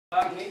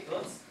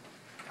Nichols.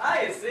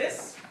 Hi,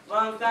 sis.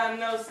 Long time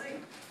no see.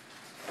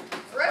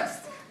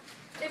 Roast?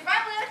 They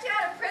finally let you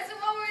out of prison.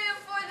 What were you in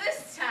for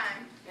this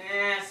time?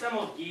 Some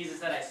old geezer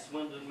said I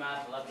swindled him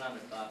out of $1,100.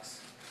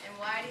 And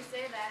why do you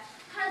say that?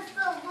 Has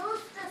the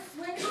rooster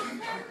swindled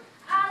him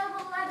out of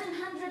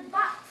 $1,100?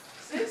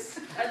 Sis,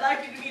 I'd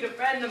like you to meet a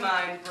friend of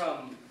mine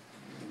from...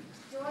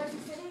 Georgia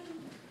City?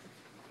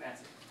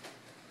 That's it.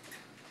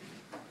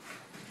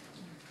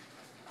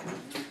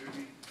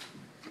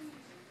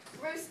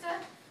 Rooster,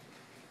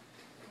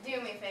 do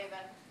me a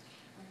favor.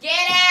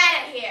 Get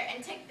out of here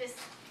and take this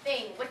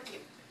thing with you.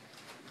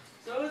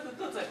 So who's the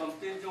toots I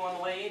bumped into on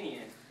the way in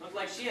here? Looked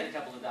like she had a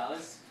couple of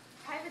dollars.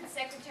 Private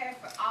secretary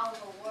for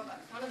Oliver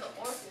Warbucks, one of the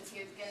orphans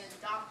he was getting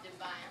adopted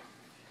by him.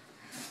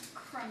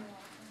 Criminal.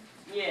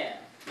 Yeah,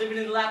 living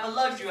in the lap of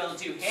luxury while the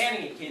two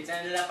Hannigan kids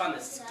ended up on the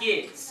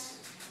skids.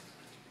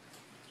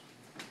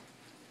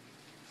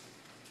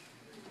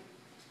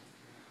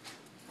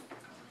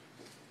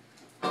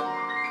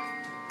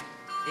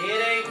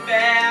 It ain't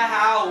fair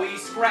how we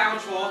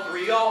scrounge for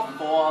 $3 or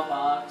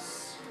 $4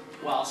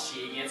 while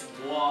she gets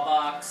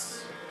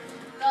 $4.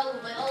 The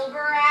little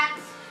brat.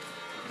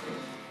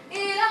 It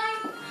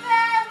ain't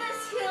fair,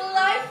 this here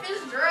life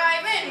is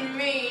driving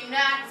me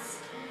nuts.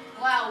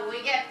 While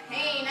we get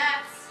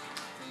peanuts,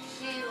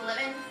 she's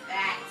living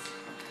fat.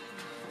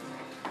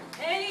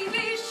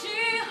 Maybe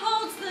she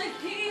holds the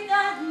key,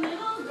 that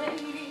little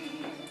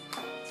lady,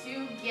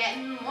 To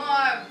getting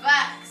more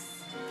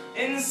bucks.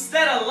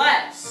 Instead of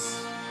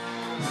less.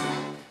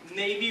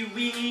 Maybe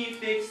we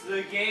fix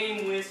the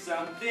game with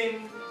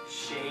something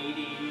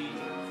shady.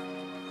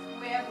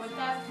 Where would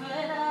that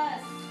put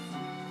us?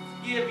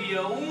 Give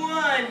you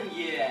one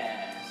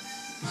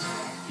yes.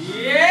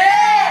 Yeah!